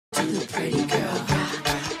to the pretty girl.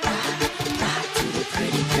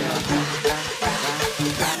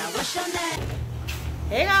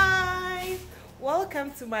 Hey guys,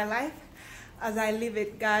 welcome to my life as I live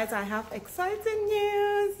it. Guys, I have exciting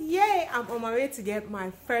news. Yay, I'm on my way to get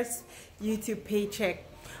my first YouTube paycheck.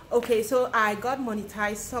 Okay, so I got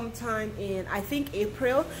monetized sometime in, I think,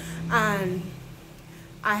 April, and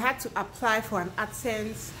I had to apply for an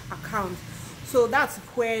AdSense account. So that's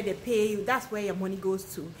where they pay you, that's where your money goes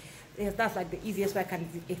to. Yes, that's like the easiest way I can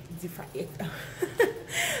define it.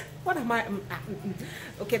 What am I?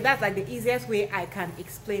 Okay, that's like the easiest way I can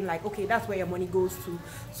explain, like, okay, that's where your money goes to.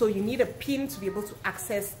 So you need a PIN to be able to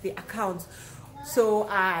access the account. So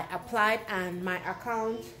I applied, and my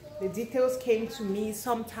account, the details came to me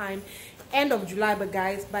sometime end of July. But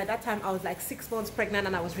guys, by that time I was like 6 months pregnant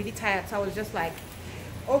and I was really tired. So I was just like,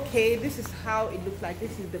 okay, this is how it looks like.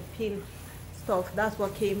 This is the PIN stuff. That's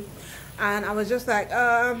what came. And I was just like,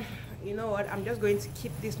 you know what, I'm just going to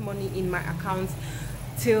keep this money in my account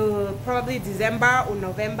till probably December or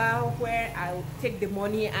November, where I'll take the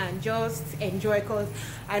money and just enjoy, because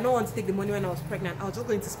I don't want to take the money when I was pregnant. I was just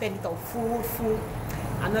going to spend it on food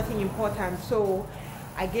and nothing important. So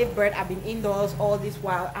I gave birth, I've been indoors all this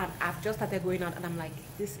while, and I've just started going out, and I'm like,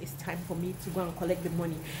 this is time for me to go and collect the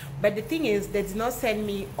money. But the thing is, they did not send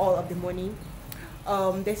me all of the money.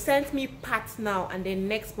 They sent me parts now, and then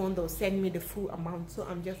next month they'll send me the full amount. So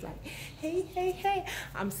I'm just like, hey,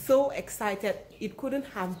 I'm so excited. It couldn't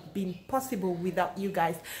have been possible without you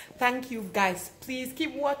guys. Thank you guys. Please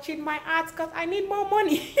keep watching my ads, because I need more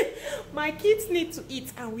money. My kids need to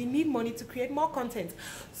eat, and we need money to create more content.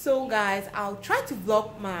 So guys, I'll try to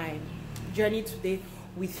vlog my journey today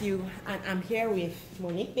with you, and I'm here with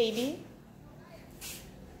Monique, baby.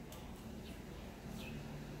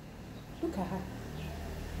 Look at her.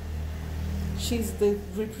 She's the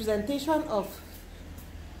representation of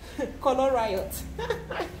Color Riot.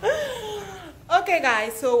 Okay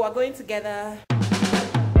guys, so we're going together.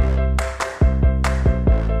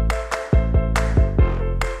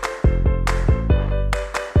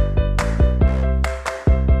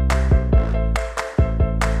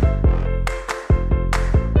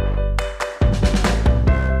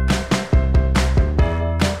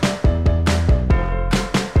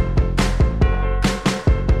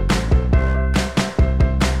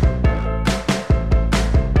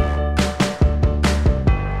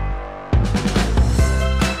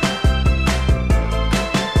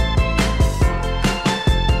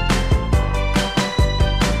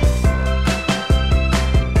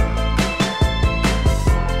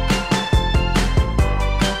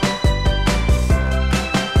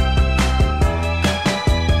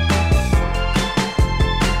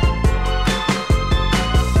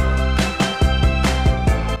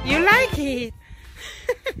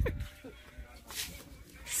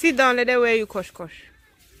 Sit down, let them wear you kosh.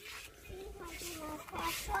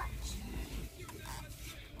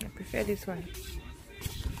 I prefer this one.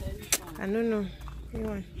 I don't know. You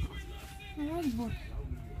want?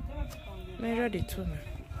 Measure the two now.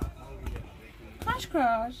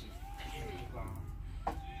 Crush.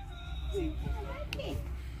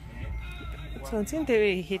 Something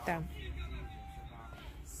they hit them.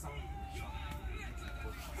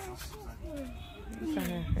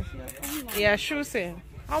 Yeah, shoes.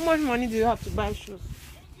 How much money do you have to buy shoes?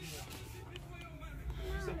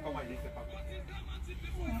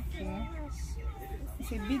 Okay.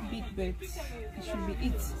 It's a big, but it should be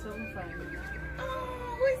it. Oh,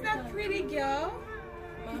 who is that pretty girl?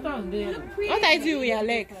 What I do with your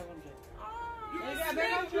legs?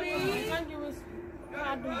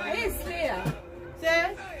 Hey, Slayer.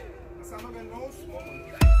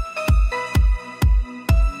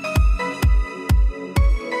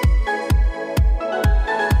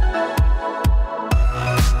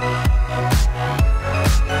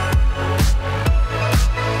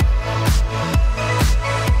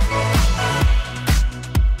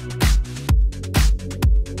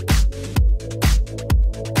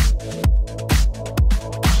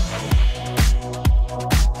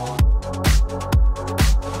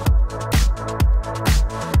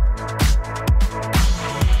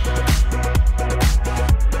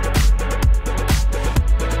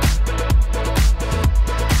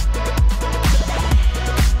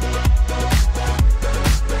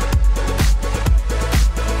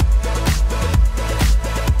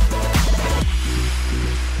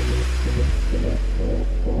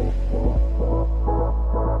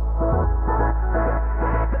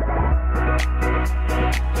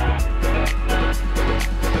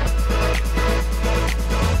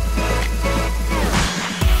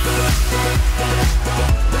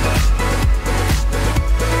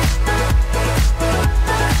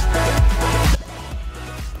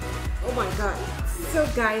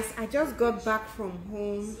 guys, I just got back from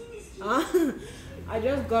home. I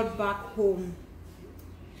just got back home,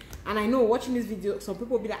 and I know watching this video some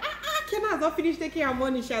people will be like, Kenna has not finished taking her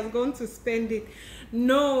money, she has gone to spend it.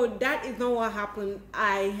 No, that is not what happened.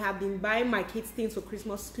 I have been buying my kids things for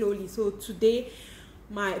Christmas slowly. So today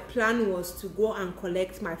my plan was to go and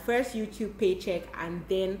collect my first YouTube paycheck, and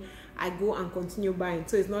then I go and continue buying.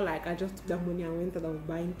 So it's not like I just took that money and went and I was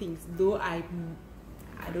buying things, though I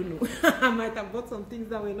don't know. I might have bought some things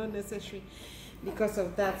that were not necessary because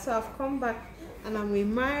of that. So I've come back and I'm with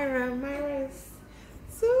Myra. Myra is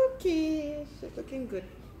so cute. She's looking good.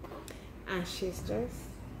 And she's just...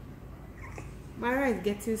 Myra is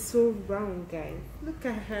getting so round, guys. Look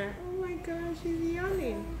at her. Oh my gosh, she's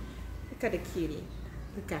yawning. Look at the kitty.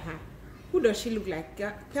 Look at her. Who does she look like?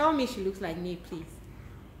 Tell me she looks like me, please.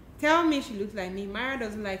 Tell me she looks like me. Myra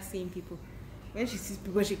doesn't like seeing people. When she sees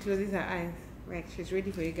people, she closes her eyes. Like she's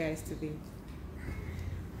ready for you guys to be.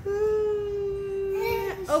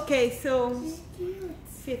 Okay, so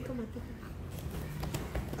Faith, come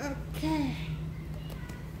on. Okay.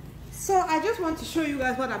 So I just want to show you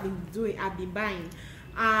guys what I've been doing. I've been buying,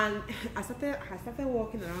 and I started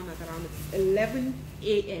walking around at around 11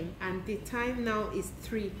 a.m. and the time now is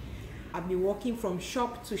 3. I've been walking from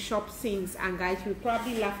shop to shop since, and guys will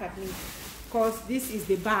probably laugh at me because this is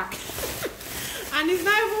the back. And it's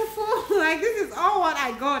not even full. Like, this is all what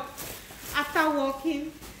I got after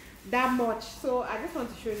walking that much. So I just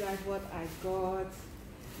want to show you guys what I got.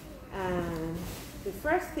 The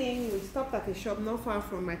first thing, we stopped at a shop not far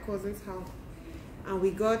from my cousin's house, and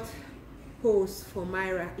we got hose for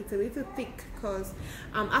Myra. It's a little thick because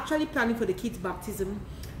I'm actually planning for the kids' baptism,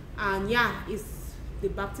 and yeah, the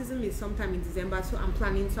baptism is sometime in December, so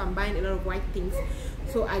I'm buying a lot of white things.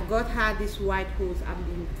 So I got her this white hose. I've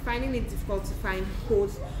been finding it difficult to find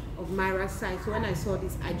hose of Myra's size, so when I saw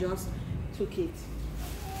this I just took it.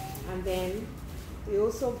 And then we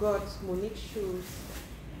also got Monique shoes.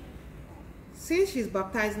 Since she's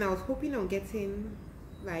baptized, I was hoping on getting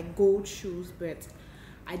like gold shoes, but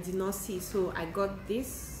I did not see, so I got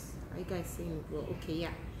this. Are you guys seeing? Well, okay,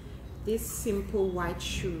 yeah, these simple white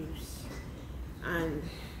shoes. And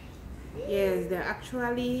yes, they're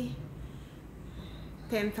actually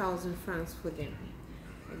 10,000 francs for them.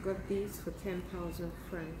 I got these for 10,000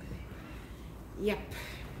 francs. Yep.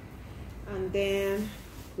 And then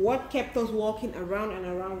what kept us walking around and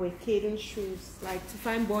around were Caden shoes. Like, to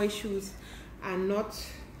find boy shoes are not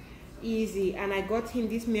easy, and I got him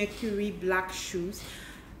these Mercury black shoes.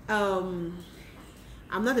 I'm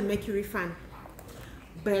not a Mercury fan,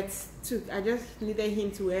 but I just needed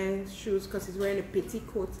him to wear shoes because he's wearing a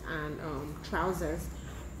petticoat and trousers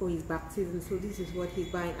for his baptism. So this is what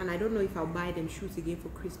he's buying, and I don't know if I'll buy them shoes again for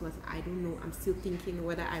Christmas. I don't know. I'm still thinking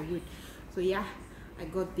whether I would. So yeah, I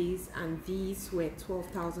got these, and these were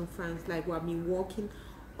 12,000 francs. Like, we've been walking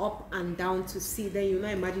up and down to see. Then you know,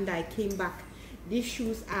 imagine that I came back. These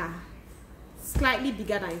shoes are slightly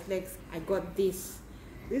bigger than his legs. I got this.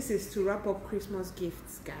 This is to wrap up Christmas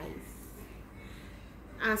gifts, guys.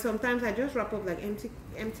 And sometimes I just wrap up like empty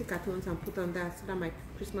cartons and put on that so that my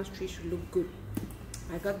Christmas tree should look good.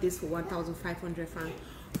 I got this for 1,500 francs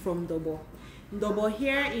from Douala. Douala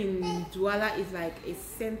here in Douala is like a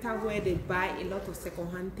center where they buy a lot of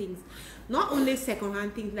secondhand things. Not only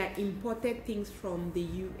secondhand things, like imported things from the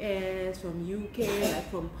US, from UK, like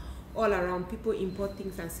from all around. People import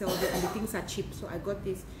things and sell them, and the things are cheap. So I got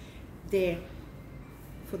this there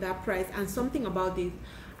for that price. And something about this,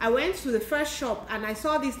 I went to the first shop and I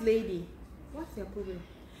saw this lady. What's your problem?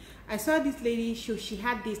 I saw this lady, she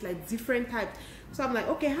had this like different types. So I'm like,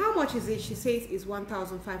 okay, how much is it? She says it's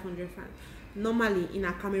 1,500 francs. Normally in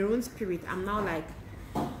a Cameroon spirit, I'm now like,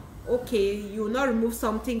 okay, you will not remove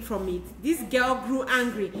something from it. This girl grew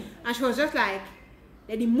angry and she was just like,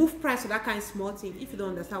 they move price for that kind of small thing. If you don't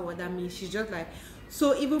understand what that means, she's just like,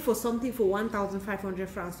 so even for something for 1,500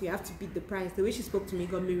 francs, you have to beat the price. The way she spoke to me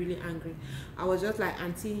got me really angry. I was just like,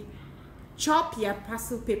 auntie, chop your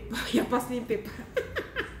parcel paper, your parceling paper.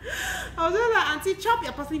 I was just like, auntie, chop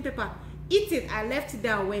your parceling paper, eat it. I left it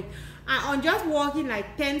there and went. And on just walking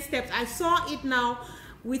like 10 steps, I saw it now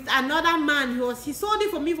with another man. He sold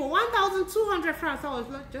it for me for 1,200 francs. I was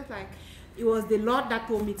just like, it was the Lord that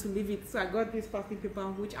told me to leave it. So I got this parceling paper,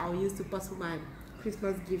 which I'll use to parcel my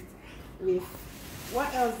Christmas gift with.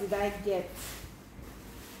 What else did I get?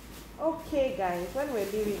 Okay, guys, when we're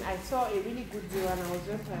leaving, I saw a really good deal, and I was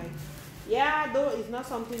just like, yeah, though it's not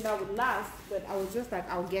something that would last, but I was just like,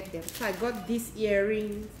 I'll get them. So I got these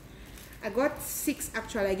earrings. I got 6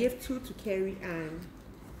 actually. I gave 2 to Kerry and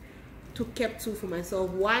kept 2 for myself.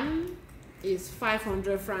 One is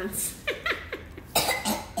 500 francs.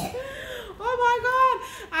 Oh my god!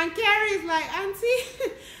 And Carrie is like,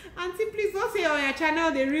 auntie, auntie, please don't say on your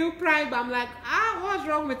channel the real price. But I'm like, what's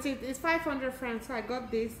wrong with it? It's 500 francs. So I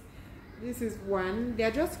got this. This is one.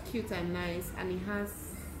 They're just cute and nice, and it has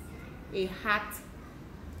a hat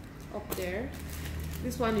up there.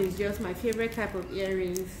 This one is just my favorite type of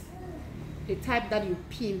earrings, the type that you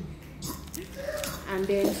pin. And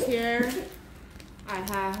then here I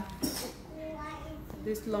have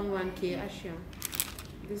this long one, Asha.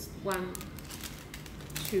 This one,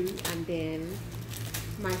 two, and then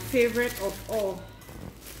my favorite of all.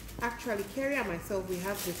 Actually, Carrie and myself, we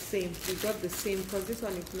have the same. We got the same because this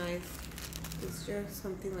one is nice. It's just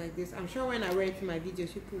something like this. I'm sure when I wear it in my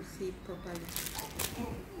videos, you could see it properly.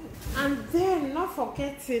 And then, not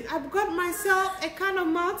forgetting, I've got myself a can of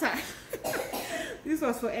Malta. This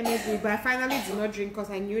was for energy, but I finally did not drink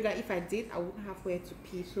because I knew that if I did, I wouldn't have where to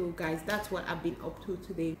pee. So guys, that's what I've been up to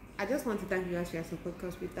today. I just want to thank you guys for your support,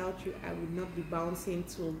 because without you, I would not be bouncing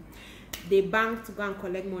to the bank to go and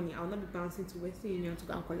collect money. I will not be bouncing to Western Union to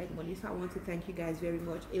go and collect money. So I want to thank you guys very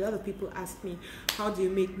much. A lot of people ask me, how do you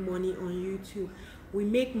make money on YouTube? We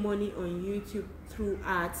make money on YouTube through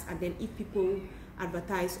ads, and then if people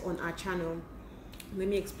advertise on our channel. Let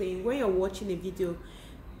me explain. When you're watching a video,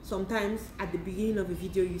 sometimes at the beginning of a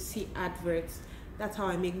video you see adverts. That's how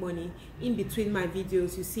I make money. In between my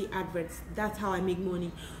videos you see adverts. That's how I make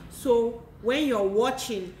money. So when you're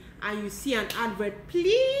watching and you see an advert,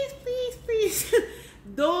 please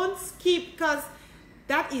don't skip, because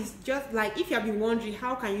that is just like, if you have been wondering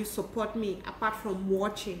how can you support me apart from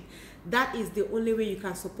watching, that is the only way you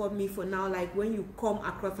can support me for now. Like when you come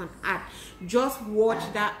across an ad, just watch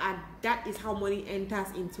that ad. That is how money enters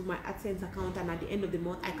into my AdSense account, and at the end of the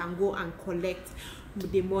month I can go and collect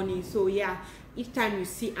the money. So yeah, each time you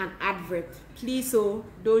see an advert, please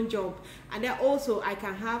don't jump. And then also I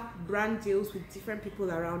can have brand deals with different people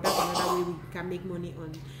around. That's another way we can make money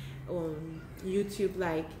on YouTube.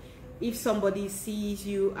 Like if somebody sees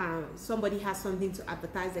you, somebody has something to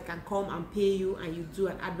advertise, they can come and pay you and you do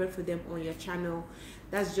an advert for them on your channel.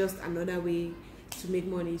 That's just another way to make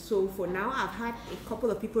money. So for now, I've had a couple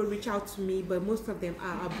of people reach out to me, but most of them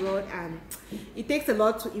are abroad and it takes a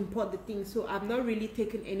lot to import the things. So I've not really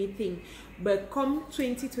taken anything, but come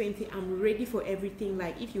 2020, I'm ready for everything.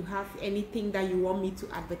 Like if you have anything that you want me to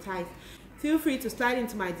advertise, feel free to slide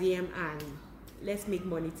into my DM and let's make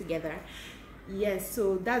money together. Yes,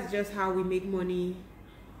 so that's just how we make money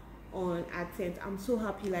on AdSense. I'm so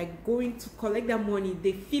happy, like going to collect that money,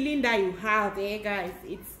 the feeling that you have, guys,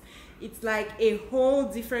 it's like a whole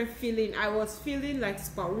different feeling. I was feeling like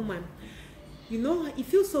Superwoman. You know, it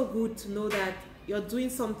feels so good to know that you're doing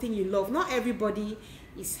something you love. Not everybody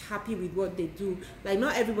is happy with what they do. Like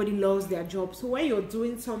not everybody loves their job. So when you're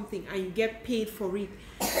doing something and you get paid for it,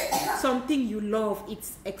 something you love,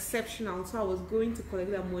 it's exceptional. So I was going to collect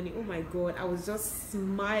that money. Oh my God, I was just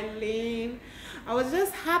smiling. I was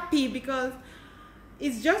just happy because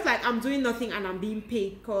it's just like I'm doing nothing and I'm being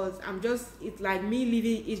paid, because it's like me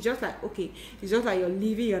living. It's just like, okay, it's just like you're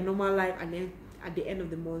living your normal life, and then at the end of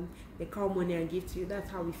the month they call money and give to you. That's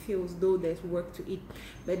how it feels, though there's work to it.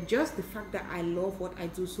 But just the fact that I love what I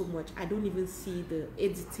do so much, I don't even see the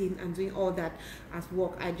editing and doing all that as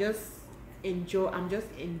work. I'm just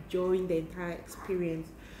enjoying the entire experience.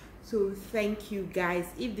 So thank you guys.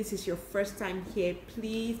 If this is your first time here,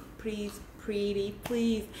 please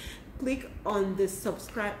click on the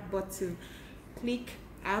subscribe button. Click.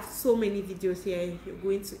 I have so many videos here. You're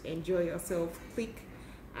going to enjoy yourself. Click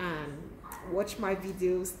and watch my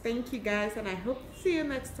videos. Thank you guys, and I hope to see you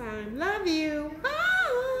next time. Love you. Bye.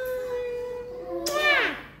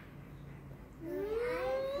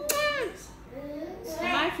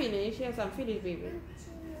 Am I finished? Yes, I'm finished, baby.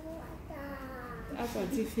 That's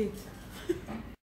until fit.